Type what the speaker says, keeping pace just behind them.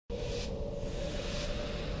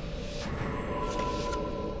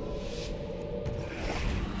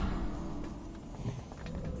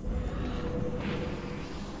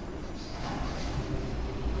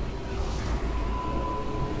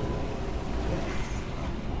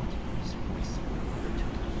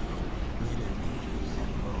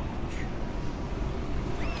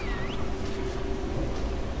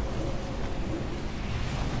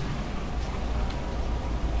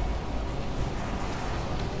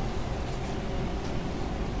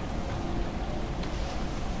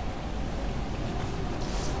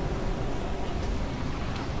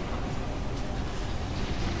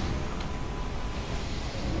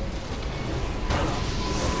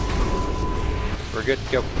We're good.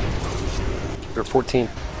 Go. We're 14.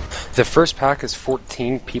 The first pack is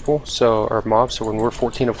 14 people, so or mobs. So when we're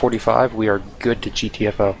 14 of 45, we are good to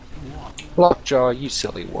GTFO. Lockjaw, you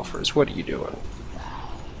silly woofers! What are you doing?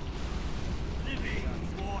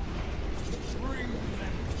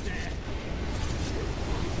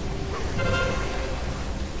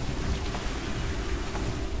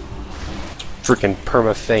 Freaking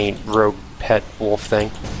perma-faint rogue pet wolf thing.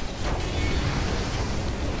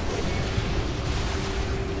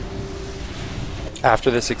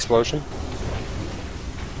 After this explosion.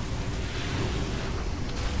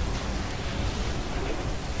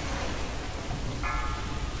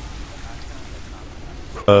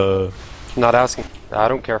 Not asking. I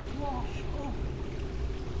don't care.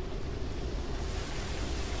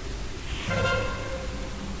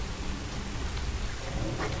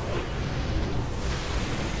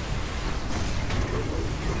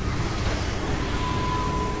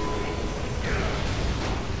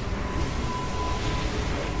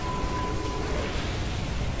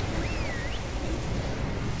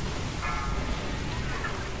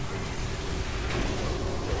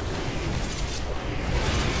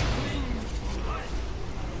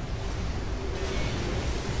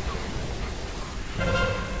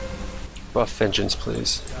 Buff vengeance,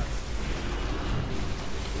 please.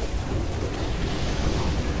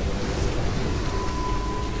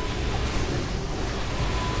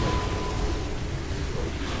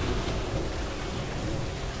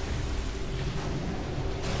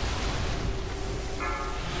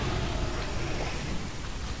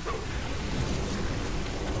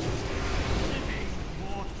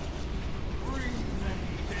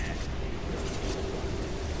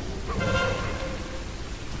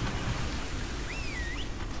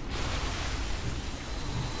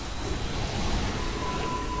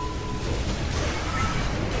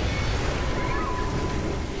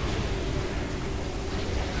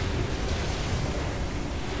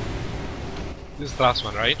 This is the last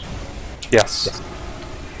one, right? Yes.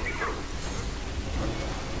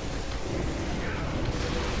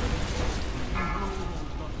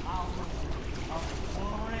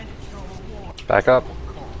 Back up.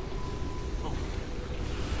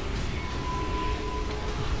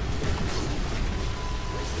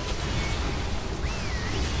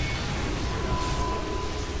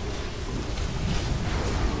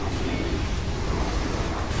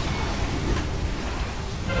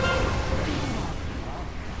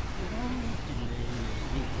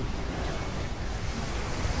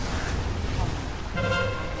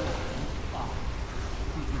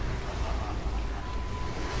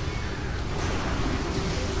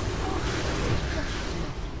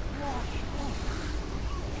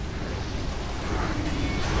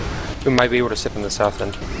 We might be able to sip in the south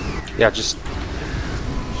end. Yeah, just...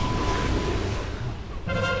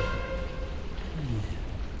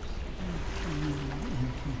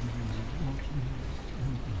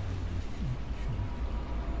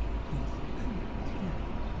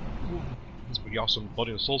 It's pretty awesome.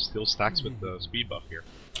 Body and Soul still stacks with the speed buff here.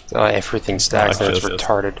 everything stacks, and it's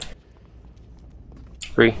retarded.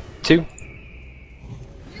 3, 2.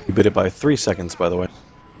 You beat it by 3 seconds, by the way.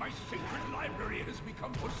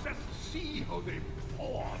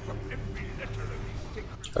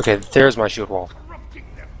 Okay, there's my shield wall.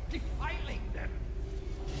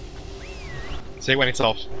 Say when it's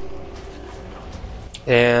off.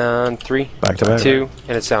 And 3, Back to back. 2,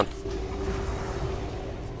 and it's down.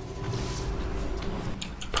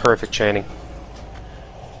 Perfect chaining.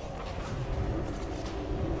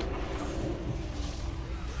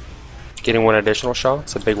 Getting one additional shot,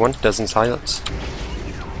 it's a big one, doesn't silence.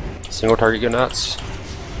 Single target go nuts.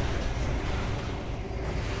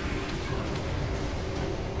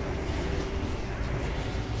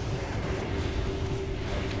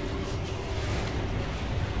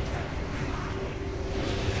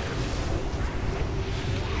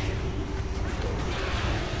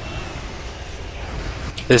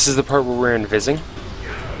 This is the part where we're invising.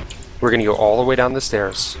 We're gonna go all the way down the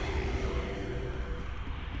stairs.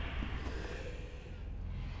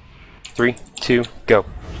 3, 2, go.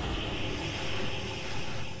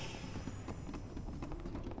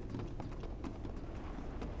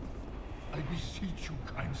 I beseech you,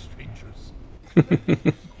 kind strangers. In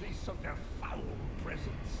the place of their foul presence,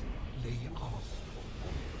 lay us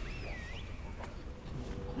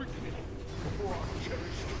quickly before our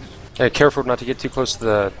cherished history. Careful not to get too close to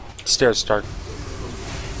the stairs, Tsark.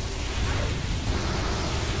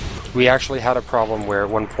 We actually had a problem where at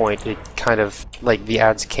one point it kind of, like, the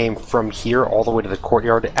ads came from here all the way to the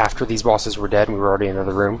courtyard after these bosses were dead and we were already in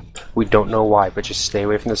another room. We don't know why, but just stay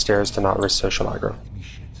away from the stairs to not risk social aggro.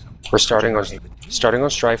 We're starting on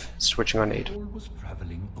Strife, switching on Aid. Paul was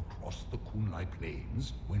traveling across the Kunlai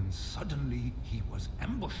plains when suddenly he was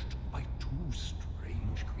ambushed by two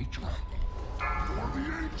strange creatures. For the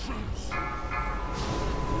ancients!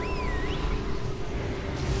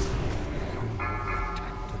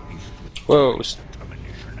 Attacked the beast with Whoa,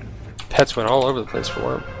 determination and pets went all over the place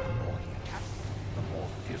for him. the more he attacked, the more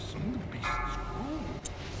fearsome the beasts grew.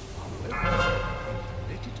 However,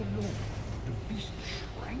 let it alone. The beast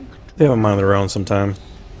shrank to They have a mind of their own sometime.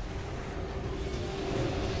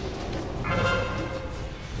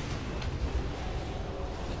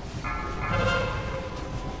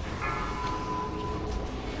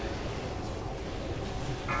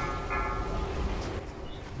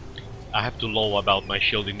 I have to low about my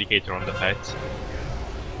shield indicator on the pets.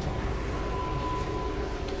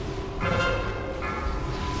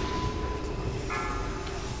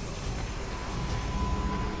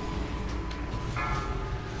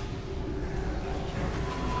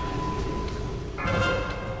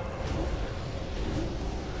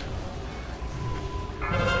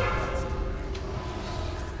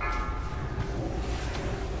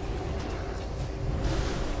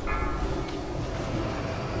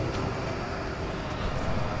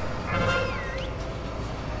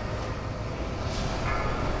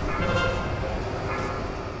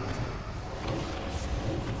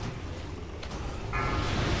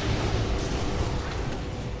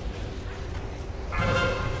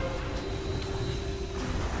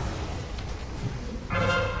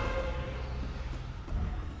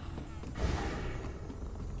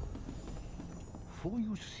 For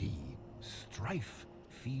you see, strife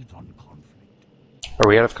feeds on conflict. Are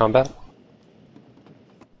we out of combat?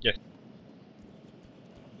 Yes.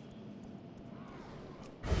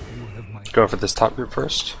 You have my Going for this top group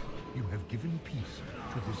first. You have given peace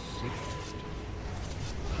to this sacred.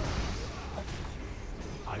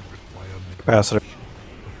 I require Capacitor.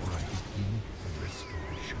 before I begin the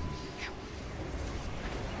restoration ritual.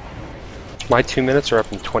 My 2 minutes are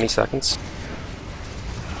up in 20 seconds.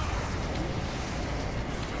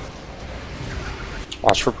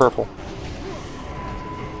 Watch for purple.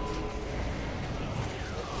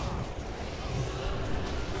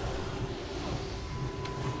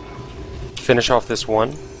 Finish off this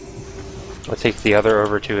one. I'll take the other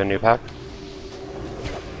over to a new pack.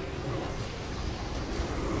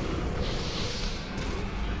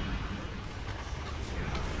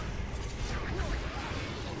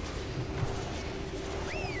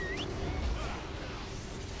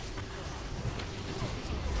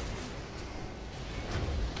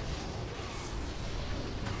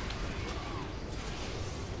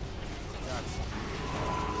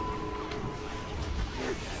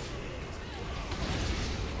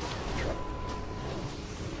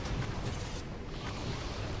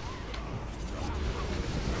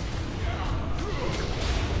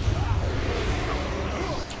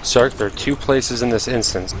 Tsark, there are two places in this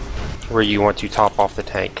instance where you want to top off the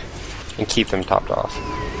tank and keep them topped off.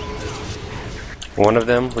 One of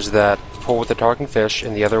them was that pull with the talking fish,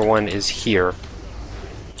 and the other one is here.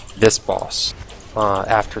 This boss,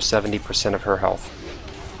 after 70% of her health.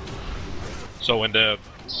 So when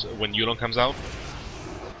Yulon comes out,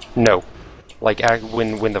 No. Like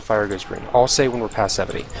when the fire goes green. I'll say when we're past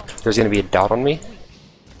 70. There's going to be a dot on me.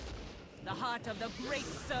 The heart of the great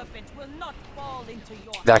serpent will not fall into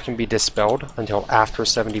your That can be dispelled until after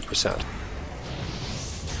 70%.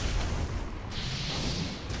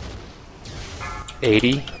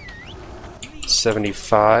 80.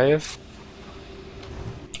 75.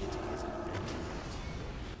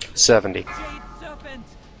 70. Jade Serpent,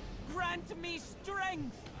 grant me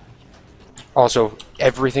strength. Also,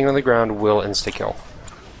 everything on the ground will insta-kill.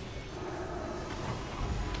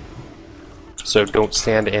 So don't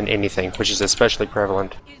stand in anything, which is especially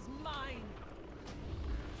prevalent. Is mine.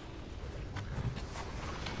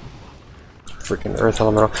 Freaking Earth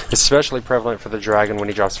Elemental. Especially prevalent for the dragon when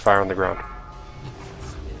he drops fire on the ground.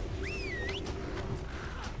 The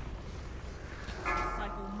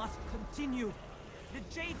cycle must continue. The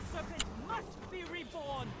Jade Serpent must be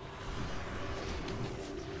reborn.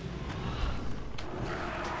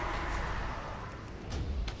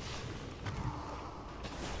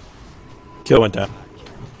 Kill went down.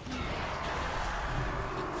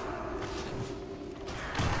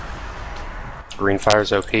 Green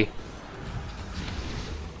fire's OP.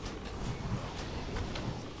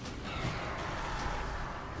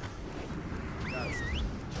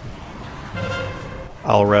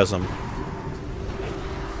 I'll res him.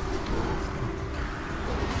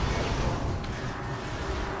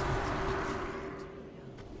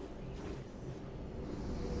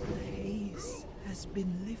 The haze has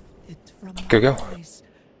been lifted from Go, go. my eyes.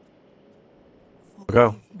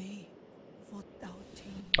 Go. me for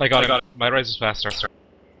doubting. I got it. My rise is faster.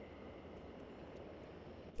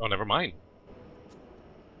 Oh, never mind.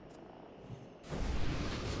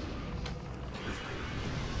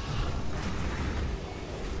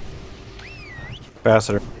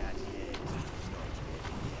 Ambassador.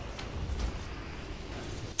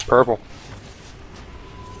 Purple.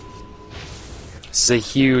 This is a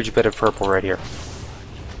huge bit of purple right here.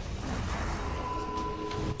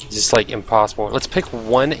 It's just like impossible. Let's pick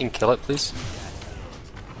one and kill it, please.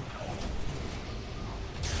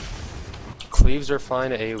 Cleaves are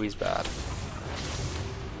fine, AoE's bad.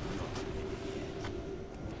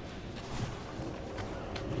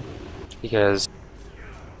 Because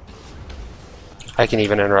I can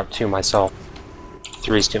even interrupt 2 myself.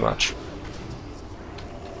 3's too much.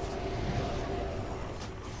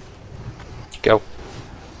 Go.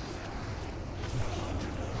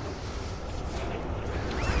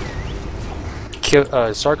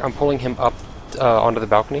 Tsark, I'm pulling him up onto the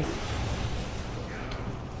balcony.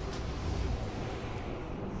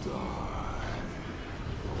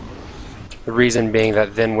 The reason being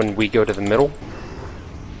that then when we go to the middle,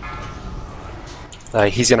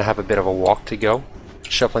 he's going to have a bit of a walk to go,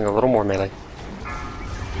 shuffling a little more melee.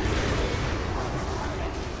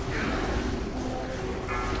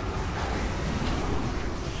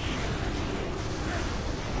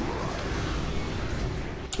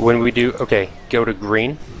 When we do, okay, go to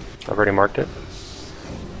green. I've already marked it.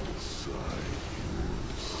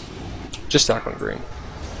 Just stack on green.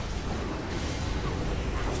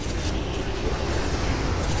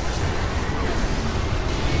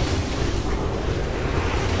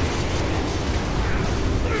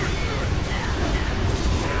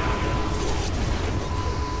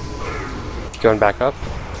 Going back up.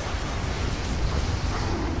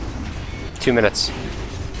 2 minutes.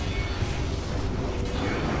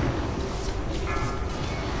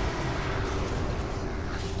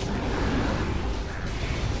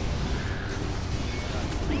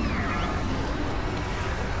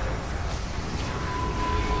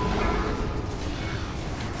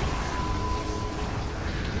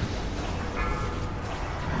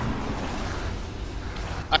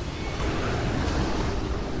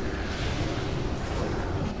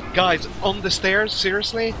 Guys, on the stairs,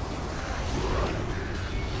 seriously?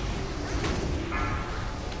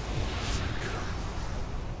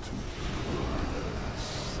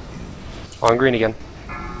 On green again.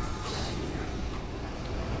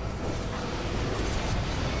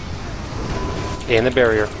 And the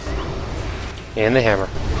barrier. And the hammer.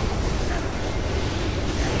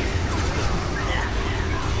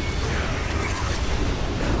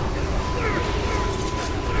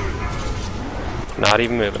 Not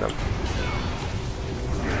even moving them.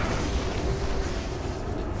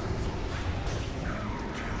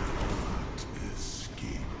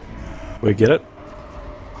 We get it?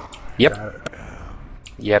 Yep.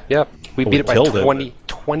 Yep. We beat it by killed it.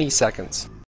 20 seconds.